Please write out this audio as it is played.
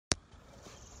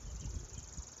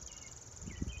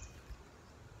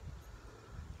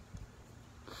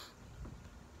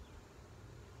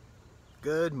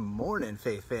Good morning,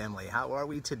 Faith family. How are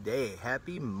we today?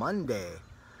 Happy Monday.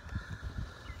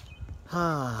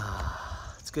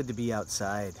 It's good to be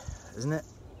outside, isn't it?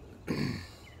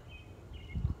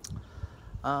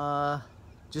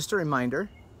 Just a reminder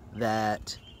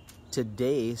that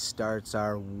today starts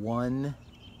our one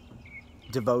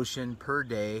devotion per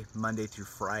day, Monday through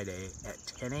Friday at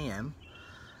 10 a.m.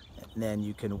 And then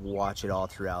you can watch it all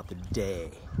throughout the day.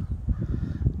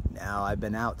 Now, I've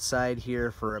been outside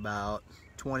here for about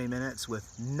 20 minutes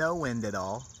with no wind at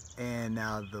all, and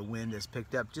now the wind has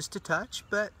picked up just a touch,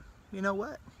 but you know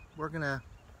what? We're gonna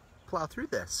plow through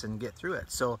this and get through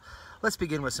it. So let's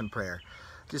begin with some prayer.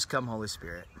 Just come, Holy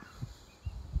Spirit.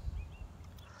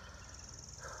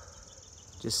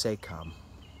 Just say, come.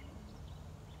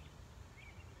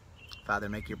 Father,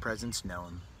 make your presence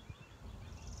known.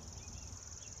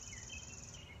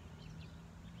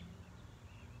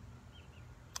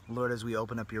 Lord, as we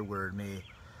open up your word, may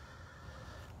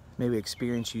we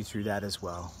experience you through that as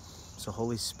well. So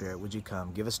Holy Spirit, would you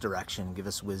come? Give us direction, give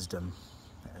us wisdom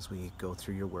as we go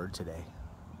through your word today.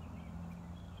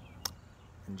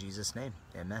 In Jesus' name,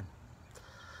 amen.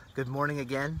 Good morning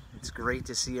again. It's great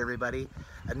to see everybody.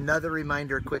 Another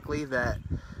reminder quickly that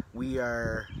we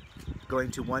are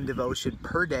going to one devotion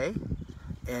per day,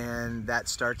 and that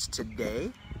starts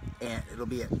today, and it'll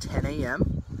be at 10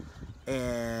 a.m.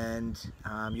 and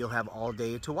you'll have all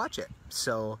day to watch it.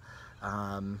 So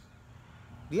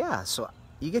yeah, so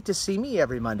you get to see me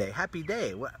every Monday. Happy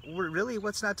day. Really,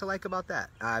 what's not to like about that?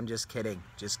 I'm just kidding,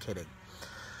 just kidding.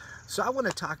 So I want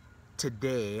to talk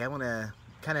today, I want to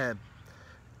kind of,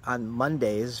 on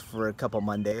Mondays, for a couple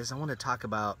Mondays, I want to talk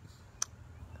about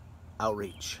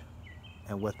outreach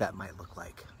and what that might look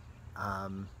like.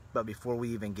 But before we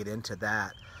even get into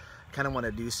that, I kind of want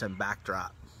to do some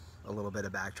backdrop, a little bit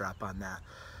of backdrop on that,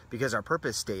 because our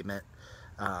purpose statement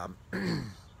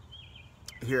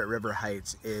here at River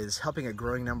Heights is helping a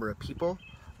growing number of people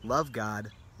love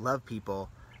God, love people,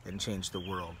 and change the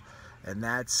world. And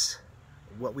that's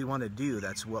what we want to do.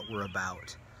 That's what we're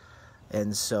about.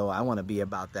 And so I want to be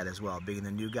about that as well. Being the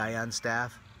new guy on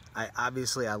staff, I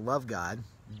love God,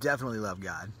 definitely love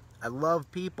God. I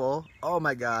love people. Oh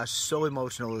my gosh, so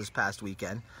emotional this past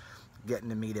weekend, getting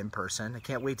to meet in person. I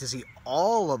can't wait to see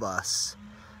all of us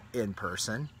in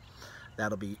person.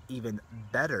 That'll be even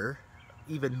better,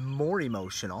 even more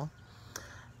emotional.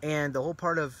 And the whole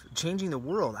part of changing the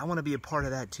world, I want to be a part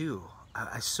of that too.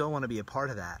 I so want to be a part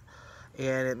of that.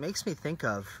 And it makes me think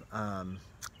of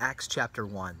Acts chapter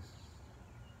 1.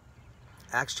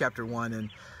 Acts chapter 1, and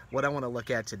what I want to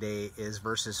look at today is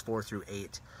verses 4 through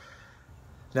 8.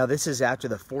 Now this is after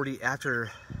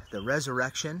the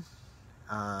resurrection.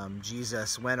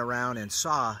 Jesus went around and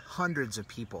saw hundreds of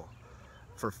people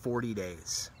for 40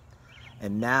 days.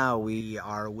 And now we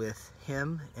are with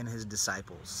him and his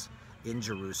disciples in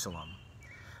Jerusalem.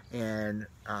 And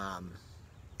I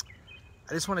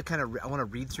just want to I want to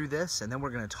read through this, and then we're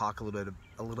going to talk a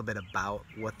little bit about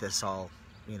what this all,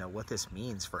 what this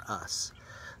means for us.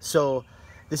 So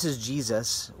this is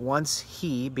Jesus. Once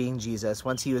he, being Jesus,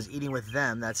 once he was eating with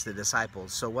them, that's the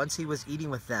disciples. So once he was eating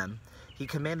with them, he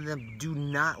commanded them, do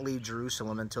not leave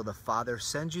Jerusalem until the Father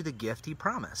sends you the gift he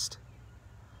promised.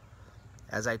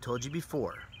 As I told you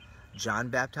before, John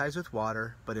baptized with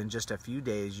water, but in just a few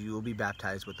days you will be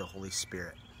baptized with the Holy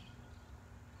Spirit.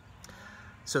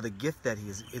 So the gift that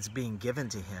is being given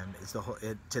to him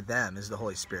to them is the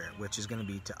Holy Spirit, which is going to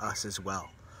be to us as well.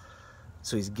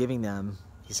 So he's giving them,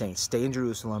 he's saying, stay in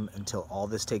Jerusalem until all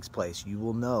this takes place. You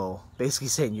will know, basically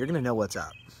saying, you're going to know what's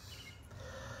up.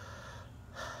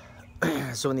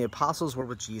 So when the apostles were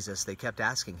with Jesus, they kept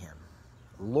asking him,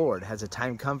 Lord, has a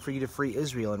time come for you to free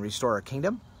Israel and restore our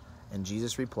kingdom? And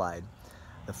Jesus replied,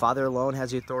 the Father alone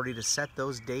has the authority to set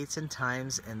those dates and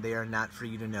times, and they are not for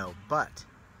you to know. But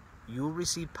you will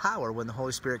receive power when the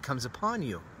Holy Spirit comes upon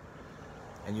you.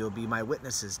 And you will be my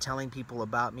witnesses, telling people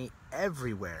about me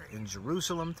everywhere, in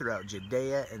Jerusalem, throughout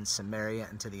Judea and Samaria,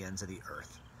 and to the ends of the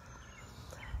earth.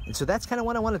 And so that's kind of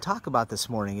what I want to talk about this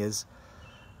morning is,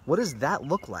 what does that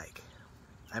look like?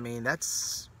 I mean,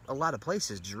 that's a lot of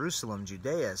places: Jerusalem,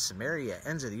 Judea, Samaria,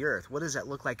 ends of the earth. What does that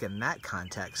look like in that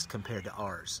context compared to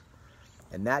ours?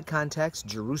 In that context,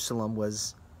 Jerusalem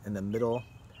was in the middle,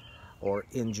 or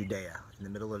in Judea, in the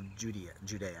middle of Judea.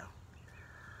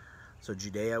 So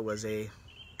Judea was a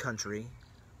country.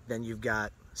 Then you've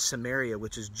got Samaria,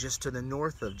 which is just to the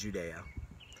north of Judea.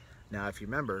 Now, if you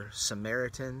remember,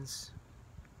 Samaritans,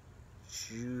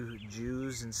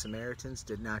 Jews and Samaritans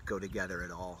did not go together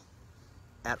at all.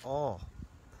 At all.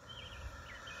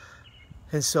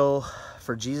 And so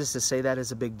for Jesus to say that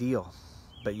is a big deal.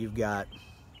 But you've got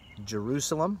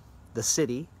Jerusalem, the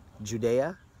city,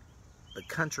 Judea, the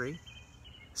country,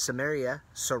 Samaria,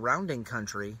 surrounding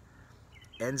country,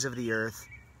 ends of the earth,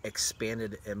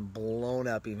 expanded and blown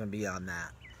up even beyond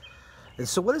that. And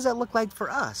so what does that look like for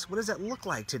us? What does that look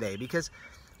like today? Because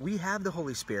we have the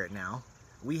Holy Spirit now.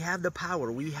 We have the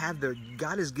power.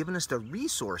 God has given us the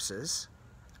resources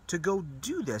to go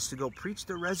do this, to go preach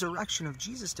the resurrection of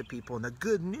Jesus to people and the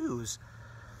good news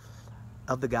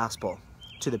of the gospel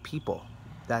to the people.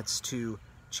 That's to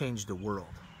change the world.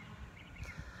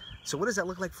 So what does that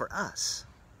look like for us?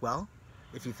 Well,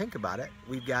 if you think about it,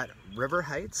 we've got River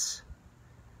Heights.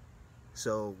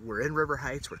 So we're in River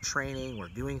Heights, we're training, we're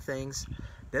doing things.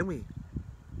 Then we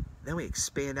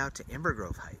expand out to Ember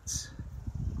Grove Heights.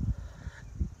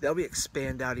 Then we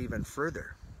expand out even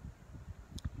further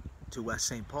to West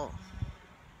St. Paul,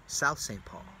 South St.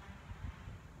 Paul,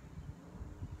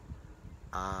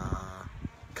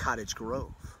 Cottage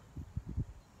Grove.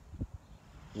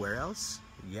 Where else?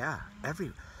 Yeah,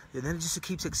 and then it just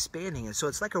keeps expanding. And so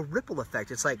it's like a ripple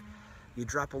effect. It's like you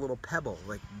drop a little pebble,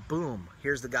 like boom,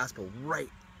 here's the gospel right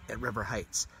at River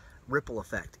Heights. Ripple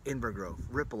effect, Ember Grove,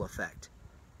 ripple effect.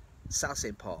 South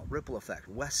St. Paul, ripple effect.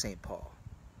 West St. Paul,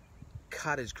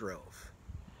 Cottage Grove.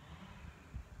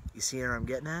 You see where I'm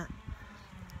getting at?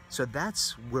 So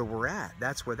that's where we're at.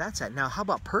 That's where that's at. Now, how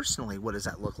about personally? What does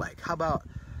that look like? How about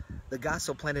the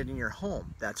gospel planted in your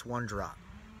home? That's one drop.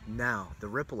 Now, the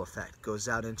ripple effect goes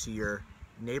out into your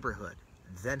neighborhood.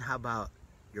 Then how about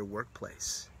your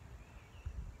workplace?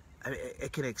 I mean,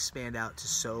 it can expand out to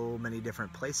so many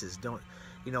different places.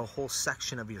 A whole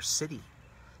section of your city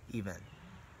even.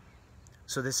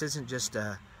 So this isn't just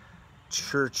a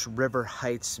church, River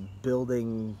Heights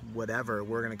building, whatever.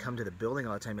 We're going to come to the building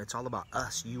all the time. It's all about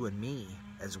us, you and me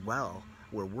as well,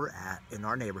 where we're at in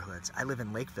our neighborhoods. I live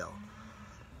in Lakeville.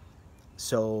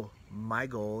 So my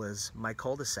goal is my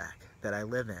cul-de-sac that I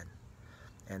live in,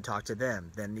 and talk to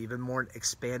them, then even more,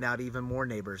 expand out even more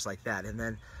neighbors like that, and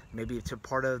then maybe to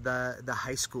part of the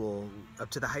high school, up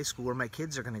to the high school where my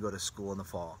kids are going to go to school in the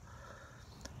fall.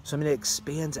 So I mean, it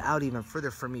expands out even further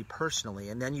for me personally,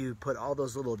 and then you put all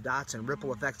those little dots and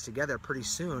ripple effects together, pretty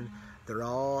soon they're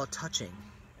all touching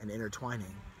and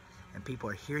intertwining, and people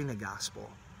are hearing the gospel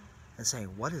and saying,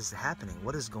 what is happening?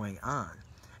 What is going on?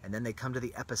 And then they come to the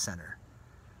epicenter,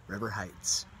 River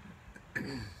Heights,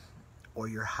 or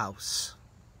your house.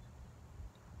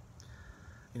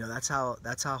 That's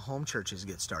how home churches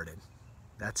get started.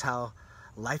 That's how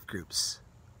life groups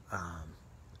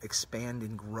expand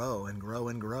and grow and grow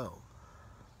and grow,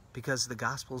 because the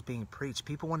gospel is being preached.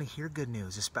 People want to hear good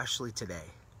news, especially today.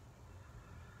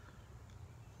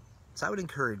 So I would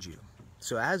encourage you.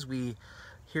 So as we,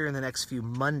 here in the next few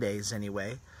Mondays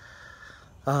anyway,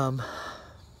 we're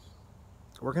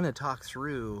going to talk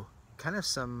through kind of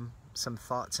some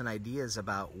thoughts and ideas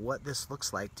about what this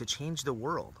looks like to change the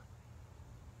world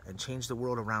and change the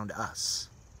world around us.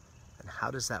 And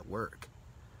how does that work?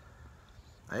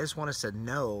 I just want us to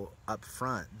know up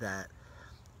front that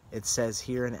it says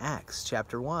here in Acts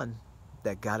chapter 1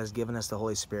 that God has given us the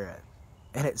Holy Spirit.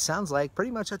 And it sounds like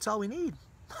pretty much that's all we need.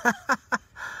 I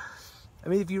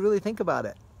mean, if you really think about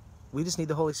it, we just need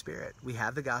the Holy Spirit. We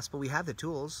have the gospel, we have the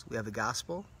tools, we have the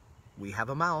gospel, we have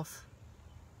a mouth,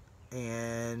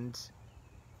 and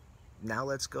now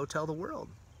let's go tell the world.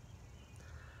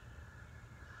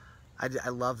 I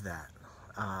love that.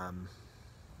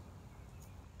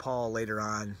 Paul later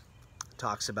on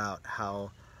talks about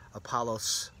how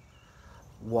Apollos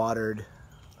watered,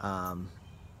 and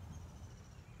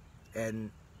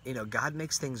God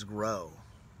makes things grow.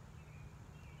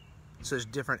 So there's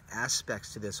different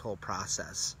aspects to this whole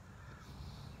process.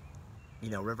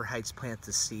 River Heights plants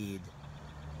the seed,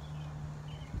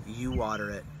 you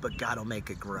water it, but God will make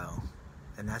it grow.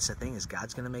 And that's the thing, is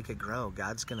God's going to make it grow.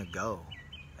 God's going to go.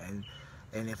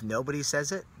 And if nobody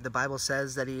says it, the Bible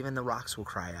says that even the rocks will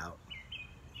cry out.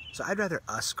 So I'd rather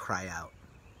us cry out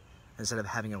instead of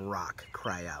having a rock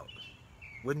cry out.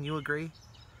 Wouldn't you agree?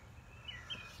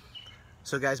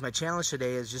 So guys, my challenge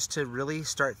today is just to really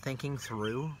start thinking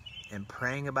through and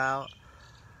praying about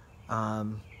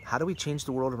how do we change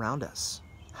the world around us?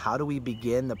 How do we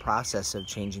begin the process of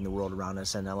changing the world around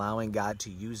us and allowing God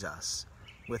to use us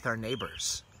with our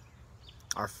neighbors,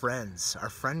 our friends, our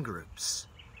friend groups?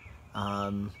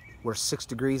 We're 6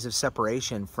 degrees of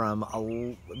separation from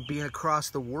being across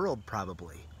the world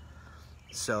probably.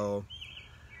 So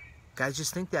guys,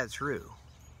 just think that through.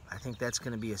 I think that's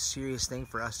going to be a serious thing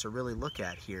for us to really look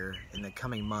at here in the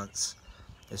coming months,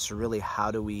 is to really how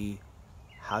do we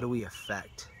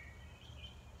affect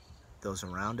those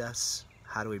around us?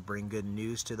 How do we bring good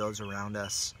news to those around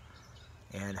us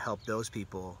and help those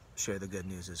people share the good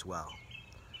news as well?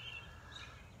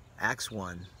 Acts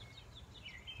 1,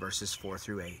 verses 4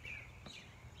 through 8.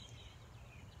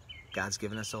 God's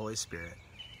given us the Holy Spirit,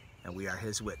 and we are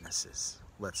His witnesses.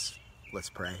 Let's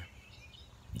pray.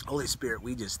 Holy Spirit,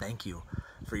 we just thank you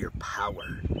for your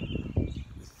power. We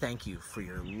thank you for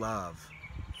your love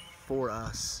for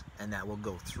us, and that will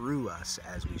go through us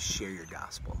as we share your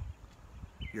gospel.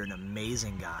 You're an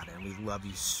amazing God, and we love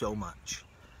you so much.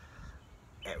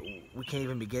 We can't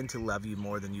even begin to love you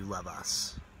more than you love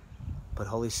us. But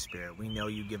Holy Spirit, we know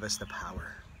you give us the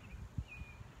power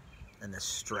and the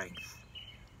strength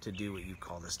to do what you've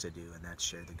called us to do, and that's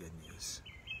share the good news.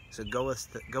 So go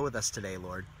with us today,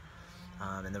 Lord,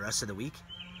 and the rest of the week,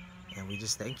 and we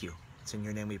just thank you. It's in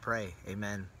your name we pray.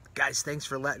 Amen. Guys, thanks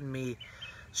for letting me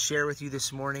share with you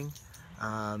this morning.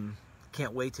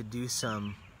 Can't wait to do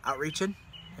some outreaching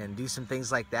and do some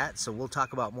things like that. So we'll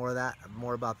talk about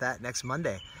more about that next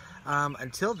Monday.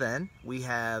 Until then, we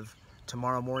have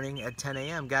tomorrow morning at 10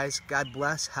 a.m. Guys, God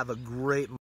bless. Have a great